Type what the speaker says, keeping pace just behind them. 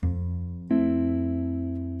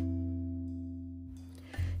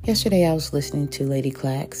Yesterday I was listening to Lady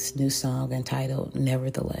Clack's new song entitled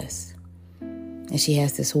Nevertheless. And she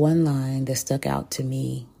has this one line that stuck out to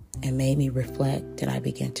me and made me reflect, and I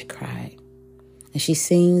began to cry. And she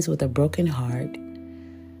sings, with a broken heart,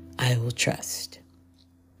 I will trust.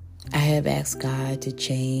 I have asked God to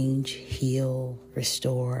change, heal,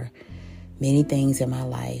 restore many things in my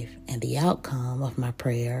life, and the outcome of my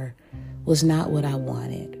prayer was not what I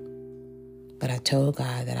wanted. But I told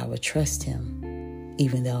God that I would trust Him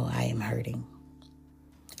even though I am hurting.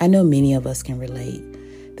 I know many of us can relate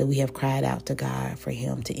that we have cried out to God for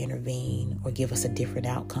Him to intervene or give us a different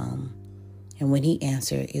outcome. And when He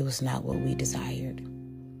answered, it was not what we desired.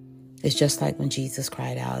 It's just like when Jesus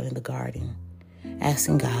cried out in the garden,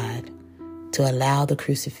 asking God to allow the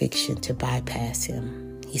crucifixion to bypass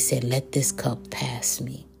Him. He said, let this cup pass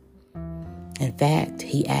me. In fact,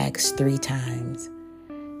 He asked 3 times,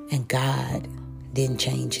 and God didn't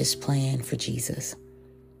change His plan for Jesus.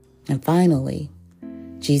 And finally,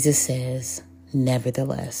 Jesus says,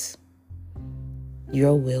 nevertheless,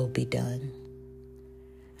 your will be done.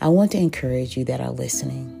 I want to encourage you that are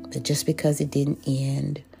listening, that just because it didn't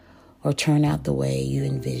end or turn out the way you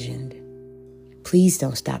envisioned, please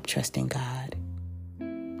don't stop trusting God.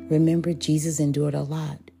 Remember, Jesus endured a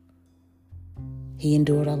lot. He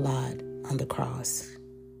endured a lot on the cross,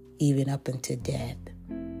 even up unto death.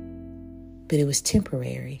 But it was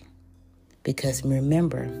temporary, because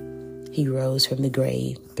remember, He rose from the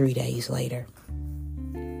grave 3 days later.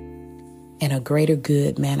 And a greater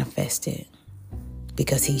good manifested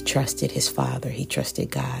because He trusted His Father. He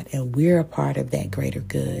trusted God. And we're a part of that greater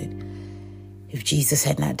good. If Jesus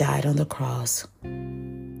had not died on the cross,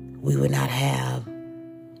 we would not have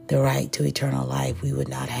the right to eternal life. We would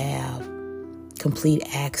not have complete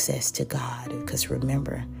access to God. Because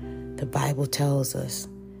remember, the Bible tells us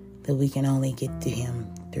that we can only get to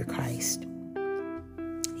Him through Christ.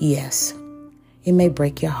 Yes, it may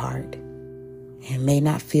break your heart and may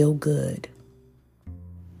not feel good,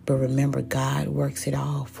 but remember, God works it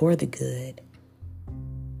all for the good.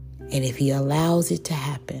 And if He allows it to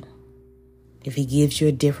happen, if He gives you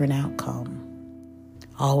a different outcome,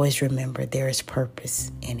 always remember there is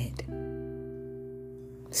purpose in it.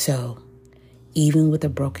 So, even with a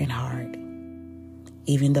broken heart,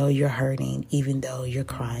 even though you're hurting, even though you're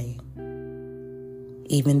crying,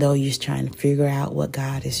 even though you're trying to figure out what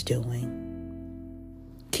God is doing,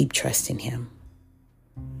 keep trusting Him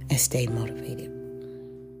and stay motivated.